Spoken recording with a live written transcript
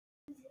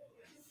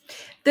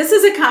This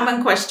is a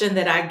common question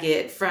that I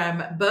get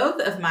from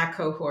both of my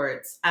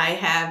cohorts. I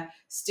have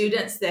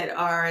students that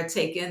are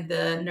taking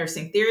the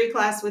nursing theory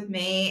class with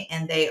me,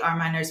 and they are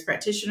my nurse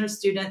practitioner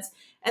students.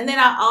 And then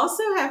I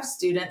also have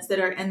students that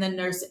are in the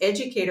nurse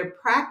educator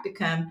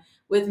practicum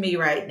with me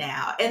right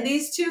now. And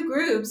these two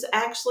groups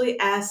actually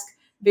ask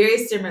very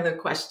similar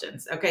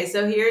questions. Okay,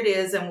 so here it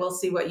is, and we'll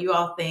see what you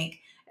all think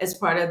as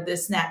part of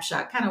this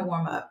snapshot kind of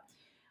warm up.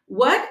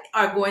 What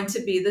are going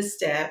to be the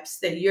steps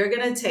that you're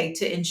going to take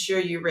to ensure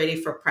you're ready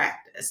for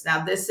practice?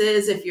 Now, this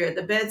is if you're at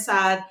the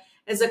bedside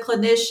as a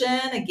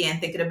clinician, again,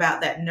 thinking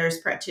about that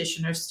nurse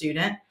practitioner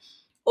student,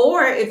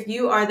 or if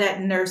you are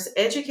that nurse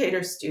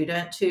educator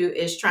student who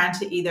is trying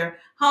to either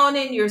hone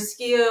in your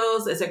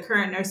skills as a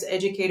current nurse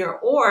educator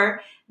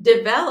or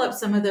develop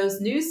some of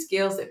those new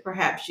skills that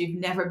perhaps you've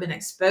never been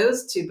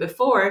exposed to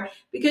before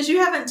because you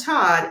haven't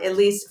taught, at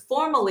least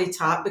formally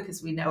taught,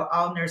 because we know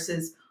all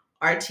nurses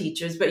are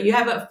teachers, but you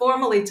haven't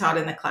formally taught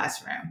in the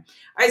classroom.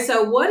 All right,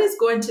 so what is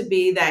going to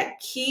be that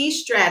key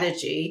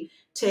strategy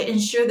to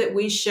ensure that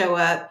we show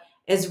up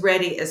as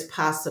ready as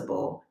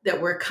possible, that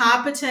we're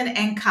competent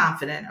and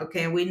confident?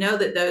 Okay, we know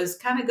that those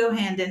kind of go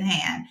hand in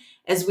hand.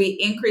 As we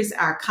increase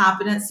our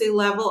competency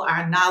level,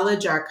 our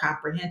knowledge, our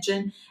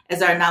comprehension,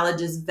 as our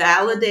knowledge is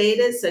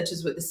validated, such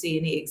as with the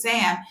C&E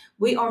exam,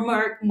 we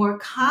are more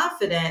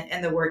confident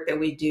in the work that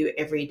we do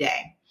every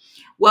day.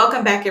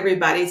 Welcome back,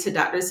 everybody, to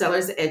Dr.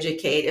 Sellars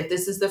Educate. If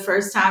this is the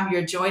first time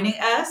you're joining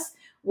us,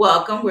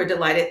 welcome. We're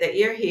delighted that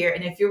you're here.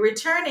 And if you're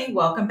returning,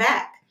 welcome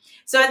back.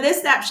 So in this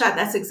snapshot,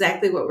 that's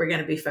exactly what we're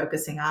going to be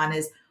focusing on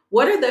is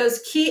what are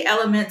those key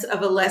elements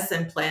of a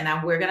lesson plan?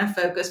 Now, we're going to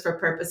focus for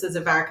purposes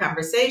of our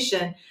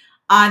conversation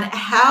on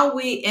how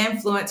we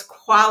influence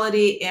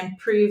quality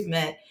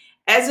improvement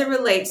as it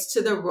relates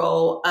to the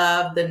role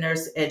of the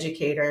nurse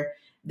educator.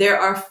 There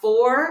are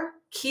 4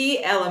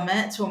 key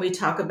elements when we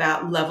talk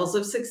about levels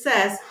of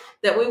success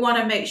that we want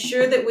to make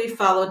sure that we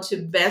follow to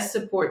best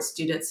support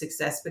student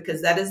success, because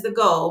that is the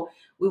goal.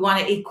 We want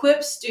to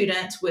equip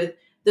students with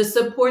the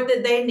support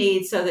that they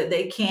need so that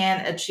they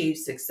can achieve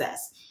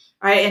success.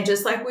 All right, and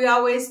just like we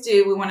always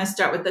do, we want to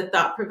start with the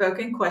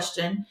thought-provoking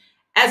question.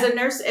 As a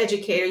nurse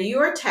educator, you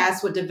are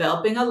tasked with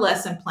developing a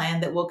lesson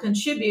plan that will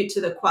contribute to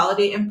the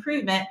quality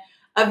improvement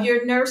of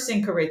your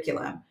nursing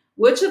curriculum.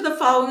 Which of the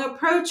following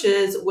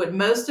approaches would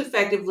most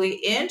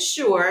effectively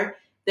ensure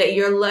that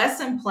your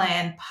lesson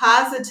plan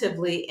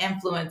positively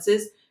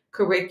influences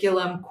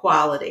curriculum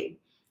quality?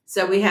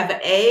 So we have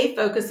A,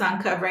 focus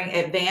on covering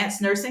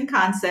advanced nursing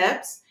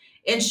concepts,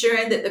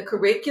 ensuring that the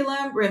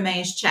curriculum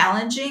remains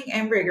challenging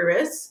and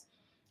rigorous.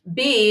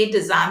 B,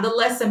 design the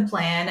lesson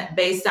plan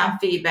based on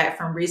feedback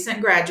from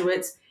recent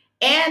graduates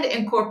and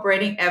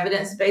incorporating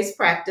evidence-based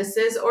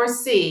practices. Or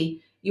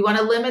C, you want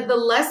to limit the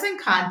lesson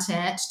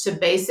content to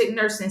basic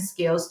nursing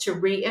skills to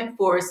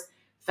reinforce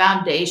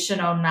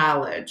foundational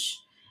knowledge.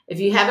 If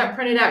you haven't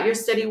printed out your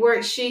study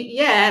worksheet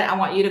yet, I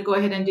want you to go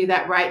ahead and do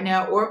that right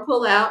now, or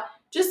pull out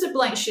just a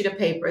blank sheet of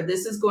paper.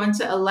 This is going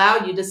to allow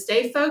you to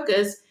stay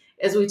focused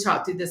as we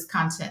talk through this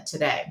content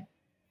today.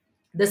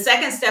 The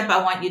second step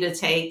I want you to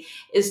take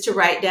is to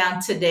write down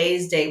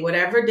today's date.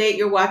 Whatever date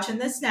you're watching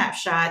this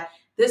snapshot,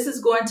 this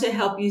is going to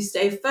help you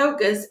stay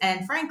focused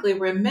and, frankly,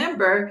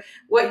 remember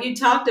what you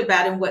talked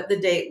about and what the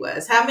date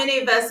was. How many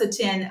of us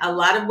attend a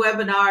lot of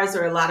webinars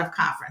or a lot of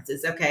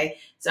conferences? Okay,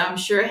 so I'm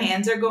sure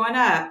hands are going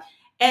up.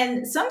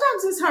 And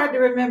sometimes it's hard to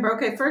remember,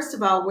 okay, first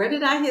of all, where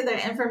did I hear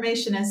that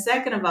information? And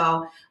second of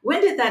all, when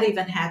did that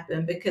even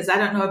happen? Because I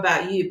don't know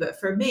about you, but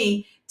for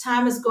me,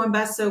 time is going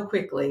by so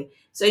quickly.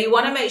 So you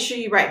want to make sure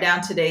you write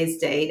down today's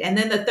date. And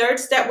then the third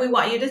step we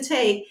want you to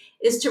take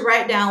is to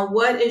write down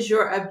what is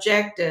your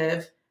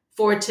objective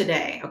for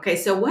today. Okay,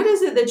 so what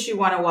is it that you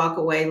want to walk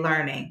away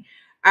learning?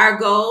 Our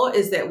goal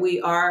is that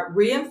we are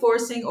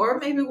reinforcing, or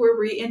maybe we're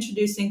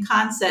reintroducing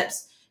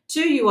concepts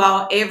to you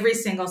all every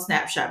single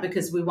snapshot,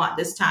 because we want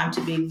this time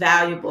to be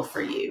valuable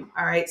for you.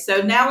 All right,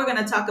 so now we're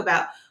going to talk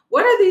about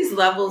what are these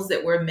levels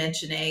that we're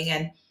mentioning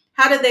and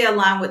how do they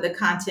align with the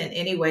content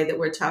anyway that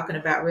we're talking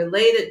about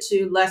related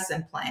to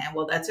lesson plan?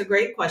 Well, that's a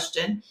great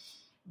question.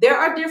 There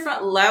are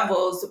different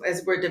levels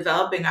as we're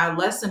developing our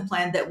lesson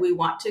plan that we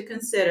want to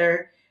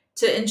consider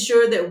to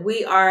ensure that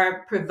we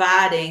are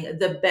providing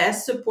the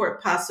best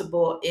support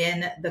possible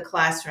in the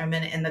classroom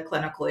and in the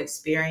clinical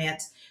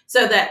experience.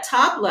 So that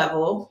top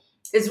level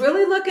is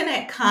really looking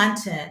at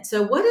content.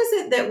 So what is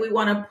it that we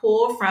want to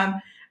pull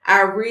from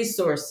our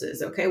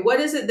resources? Okay,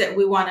 what is it that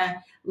we want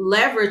to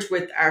leverage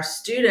with our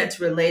students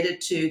related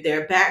to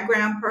their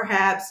background,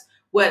 perhaps?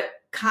 What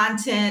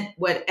content,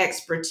 what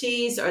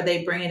expertise are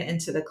they bringing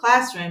into the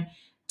classroom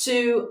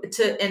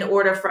in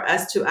order for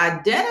us to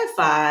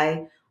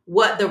identify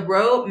what the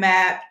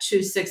roadmap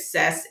to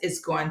success is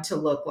going to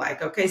look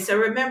like? Okay, so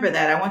remember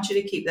that. I want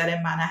you to keep that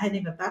in mind. I hadn't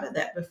even thought of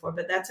that before,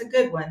 but that's a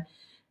good one.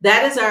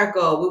 That is our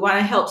goal. We want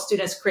to help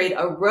students create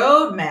a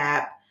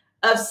roadmap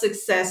of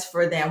success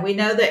for them. We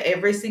know that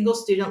every single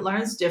student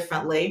learns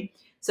differently.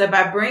 So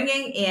by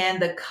bringing in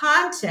the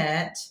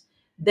content,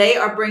 they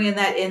are bringing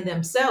that in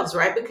themselves,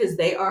 right? Because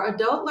they are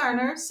adult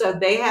learners. So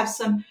they have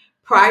some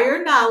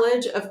prior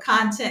knowledge of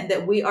content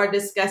that we are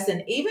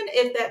discussing, even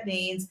if that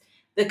means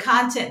the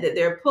content that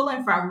they're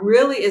pulling from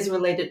really is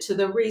related to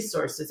the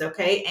resources,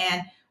 okay?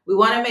 And we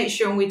want to make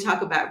sure when we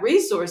talk about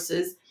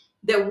resources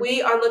that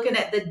we are looking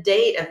at the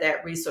date of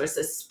that resource,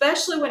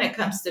 especially when it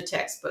comes to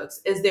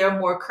textbooks. Is there a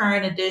more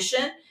current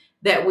edition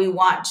that we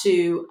want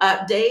to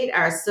update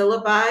our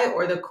syllabi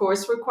or the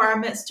course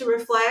requirements to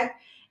reflect?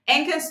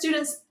 And can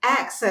students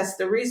access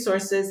the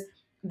resources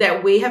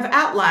that we have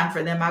outlined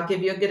for them? I'll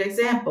give you a good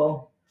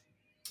example.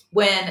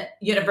 When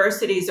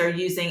universities are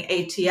using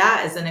ATI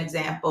as an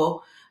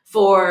example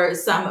for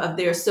some of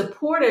their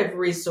supportive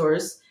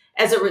resource,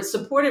 as a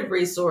supportive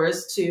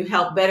resource to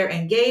help better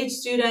engage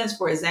students.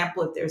 For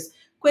example, if there's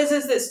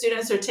quizzes that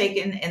students are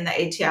taking in the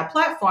ATI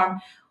platform,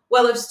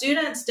 well, if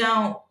students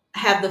don't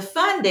have the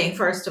funding,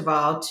 first of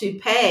all, to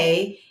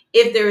pay,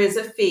 if there is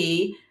a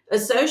fee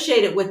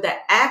associated with the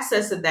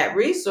access of that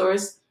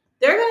resource,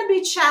 they're going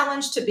to be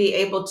challenged to be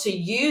able to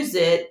use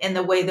it in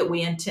the way that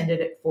we intended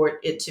it for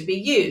it to be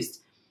used.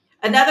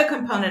 Another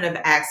component of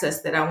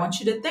access that I want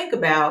you to think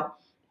about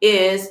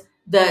is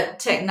the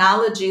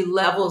technology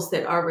levels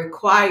that are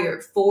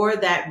required for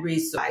that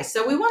resource.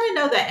 So we want to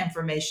know that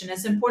information.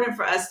 It's important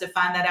for us to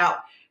find that out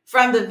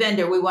from the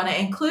vendor. We want to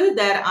include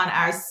that on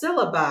our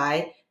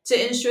syllabi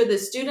to ensure that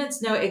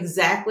students know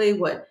exactly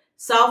what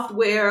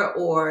software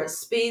or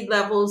speed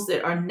levels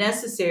that are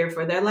necessary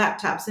for their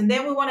laptops. And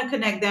then we want to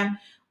connect them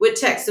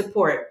with tech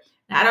support.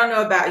 Now, I don't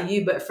know about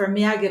you, but for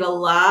me, I get a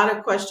lot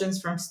of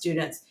questions from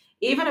students,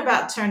 even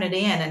about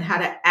Turnitin and how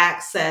to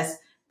access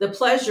the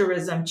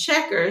plagiarism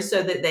checker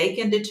so that they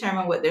can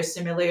determine what their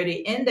similarity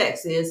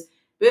index is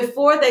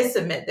before they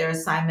submit their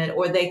assignment,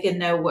 or they can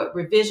know what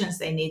revisions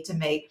they need to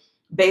make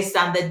based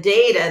on the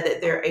data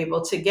that they're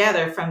able to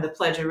gather from the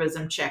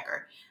plagiarism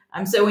checker.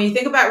 So when you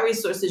think about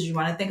resources, you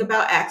want to think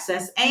about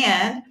access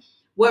and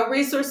what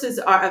resources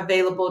are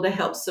available to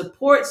help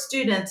support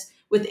students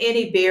with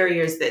any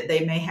barriers that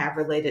they may have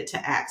related to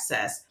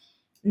access.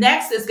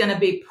 Next is going to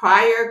be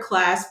prior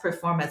class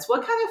performance.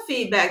 What kind of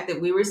feedback that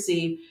we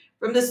receive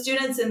from the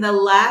students in the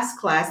last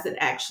class that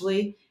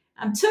actually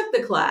took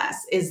the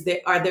class?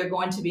 Are there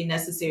going to be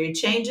necessary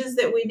changes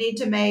that we need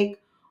to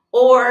make?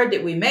 Or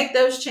did we make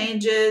those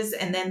changes?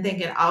 And then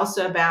thinking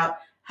also about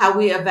how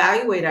we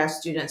evaluate our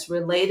students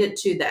related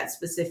to that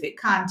specific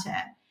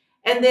content.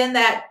 And then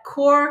that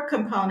core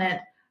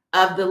component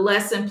of the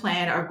lesson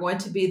plan are going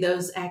to be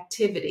those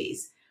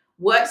activities.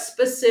 What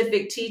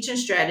specific teaching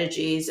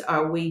strategies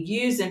are we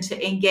using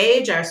to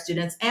engage our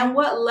students? And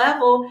what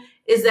level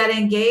is that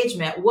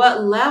engagement?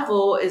 What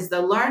level is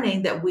the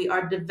learning that we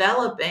are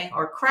developing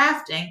or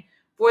crafting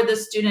for the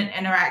student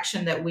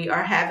interaction that we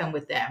are having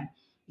with them?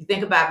 You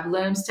think about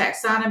Bloom's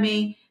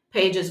taxonomy,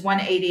 pages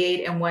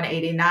 188 and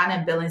 189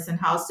 in Billings and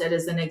Halstead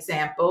as an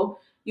example.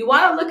 You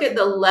want to look at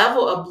the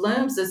level of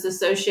Bloom's that's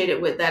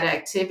associated with that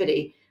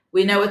activity.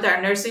 We know with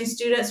our nursing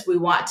students, we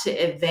want to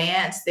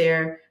advance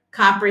their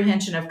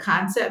comprehension of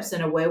concepts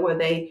in a way where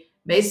they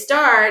may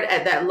start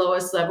at that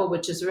lowest level,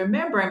 which is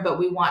remembering, but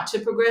we want to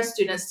progress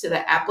students to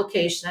the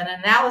application and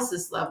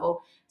analysis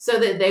level so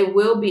that they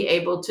will be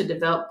able to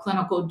develop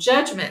clinical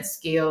judgment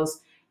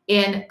skills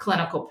in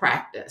clinical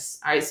practice.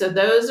 All right, so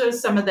those are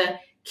some of the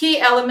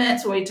key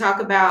elements when we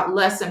talk about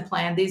lesson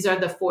plan. These are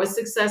the 4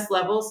 success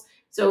levels.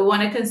 So we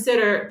want to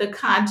consider the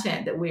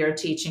content that we are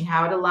teaching,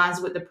 how it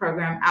aligns with the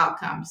program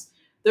outcomes.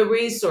 The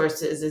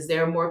resources, is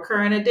there a more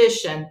current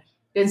edition?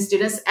 Can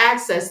students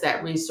access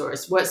that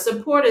resource? What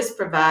support is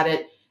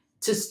provided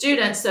to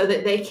students so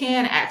that they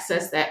can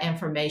access that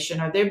information?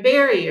 Are there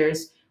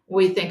barriers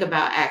when we think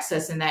about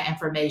accessing that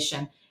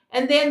information?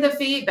 And then the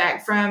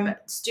feedback from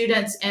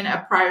students in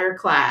a prior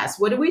class.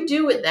 What do we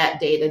do with that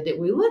data? Did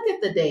we look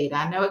at the data?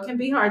 I know it can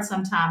be hard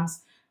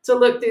sometimes to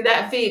look through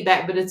that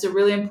feedback, but it's a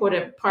really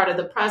important part of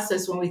the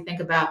process when we think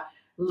about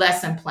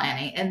lesson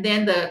planning. And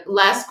then the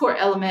last core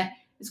element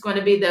is going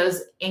to be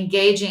those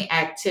engaging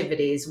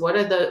activities. What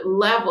are the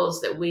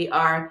levels that we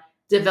are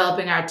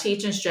developing our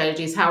teaching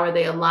strategies? How are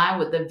they aligned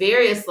with the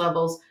various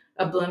levels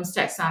of Bloom's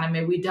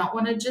taxonomy? We don't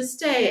want to just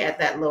stay at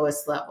that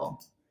lowest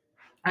level.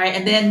 All right,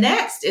 and then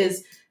next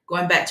is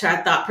going back to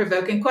our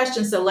thought-provoking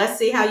question. So let's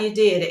see how you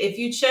did. If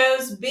you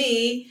chose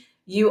B,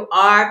 you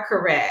are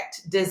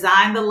correct.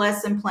 Design the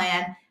lesson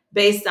plan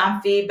based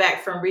on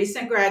feedback from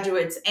recent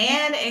graduates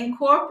and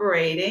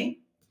incorporating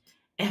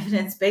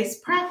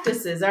evidence-based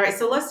practices. All right,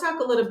 so let's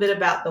talk a little bit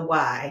about the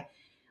why.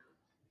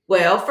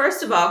 Well,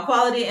 first of all,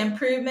 quality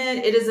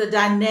improvement, it is a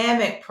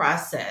dynamic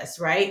process,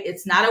 right?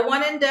 It's not a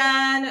one and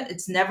done.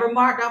 It's never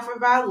marked off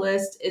of our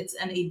list. It's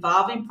an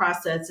evolving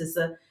process. It's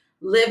a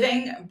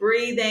living,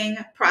 breathing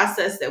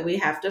process that we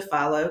have to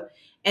follow.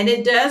 And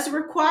it does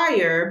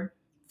require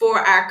for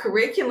our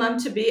curriculum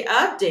to be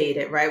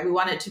updated, right? We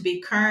want it to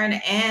be current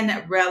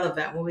and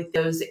relevant when we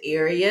those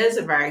areas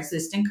of our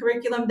existing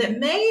curriculum that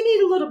may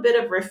need a little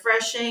bit of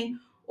refreshing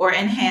or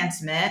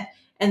enhancement.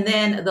 And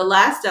then the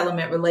last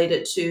element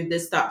related to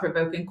this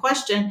thought-provoking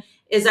question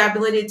is our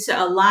ability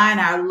to align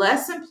our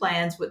lesson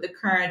plans with the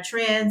current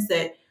trends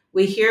that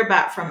we hear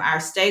about from our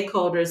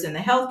stakeholders in the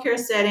healthcare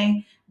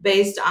setting,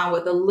 based on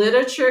what the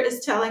literature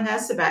is telling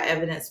us about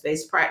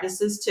evidence-based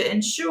practices to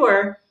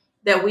ensure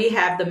that we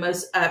have the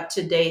most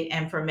up-to-date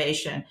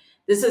information.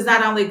 This is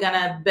not only going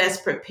to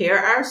best prepare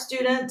our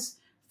students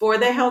for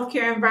the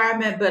healthcare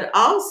environment, but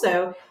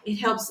also it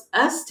helps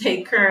us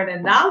stay current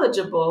and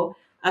knowledgeable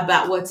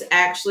about what's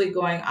actually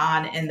going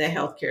on in the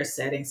healthcare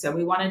setting. So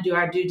we want to do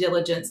our due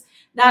diligence,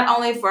 not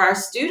only for our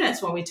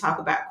students when we talk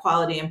about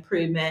quality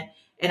improvement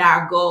and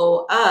our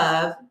goal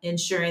of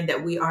ensuring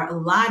that we are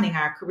aligning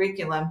our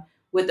curriculum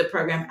with the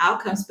program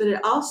outcomes, but it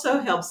also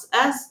helps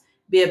us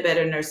be a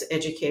better nurse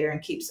educator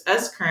and keeps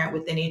us current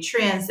with any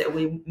trends that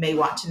we may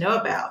want to know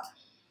about.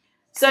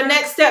 So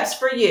next steps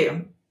for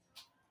you.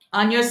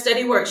 On your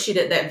study worksheet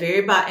at that very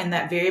in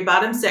that very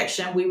bottom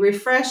section, we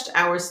refreshed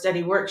our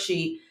study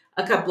worksheet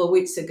a couple of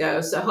weeks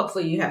ago. So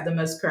hopefully you have the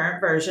most current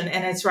version,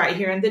 and it's right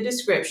here in the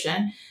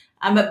description.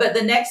 But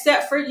the next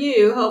step for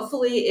you,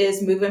 hopefully,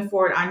 is moving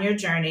forward on your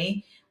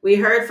journey. We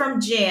heard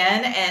from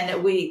Jen,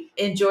 and we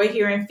enjoy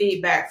hearing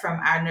feedback from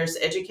our nurse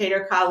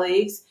educator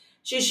colleagues.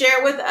 She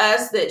shared with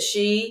us that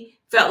she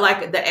felt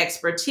like the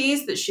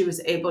expertise that she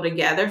was able to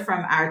gather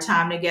from our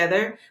time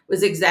together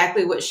was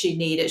exactly what she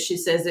needed. She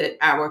says that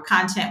our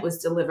content was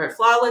delivered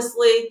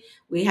flawlessly.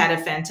 We had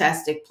a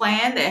fantastic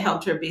plan that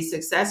helped her be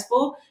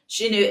successful.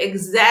 She knew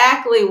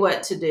exactly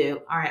what to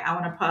do. All right, I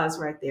want to pause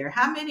right there.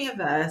 How many of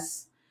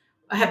us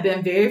have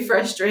been very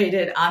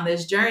frustrated on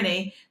this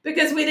journey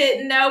because we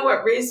didn't know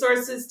what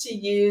resources to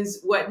use,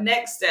 what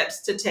next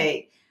steps to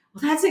take?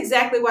 Well, that's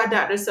exactly why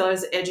Dr.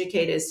 Sellars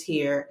Educate is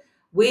here.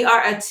 We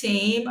are a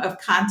team of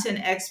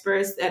content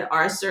experts that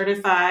are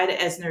certified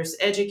as nurse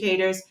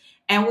educators,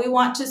 and we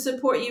want to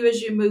support you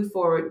as you move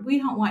forward. We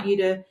don't want you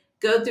to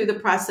go through the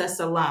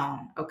process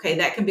alone, okay?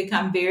 That can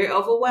become very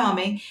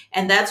overwhelming,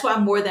 and that's why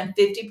more than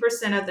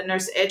 50% of the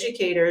nurse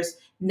educators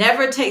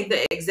never take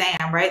the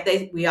exam,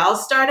 right? We all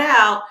start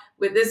out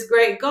with this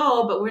great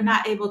goal, but we're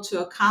not able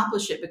to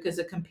accomplish it because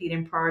of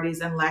competing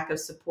priorities and lack of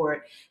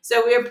support.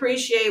 So we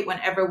appreciate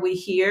whenever we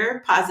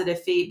hear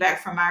positive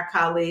feedback from our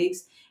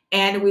colleagues,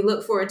 and we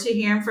look forward to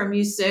hearing from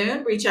you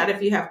soon. Reach out if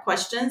you have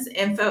questions.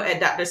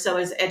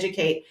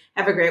 Info@DrSellersEducate.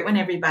 Have a great one,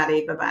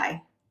 everybody.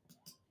 Bye-bye.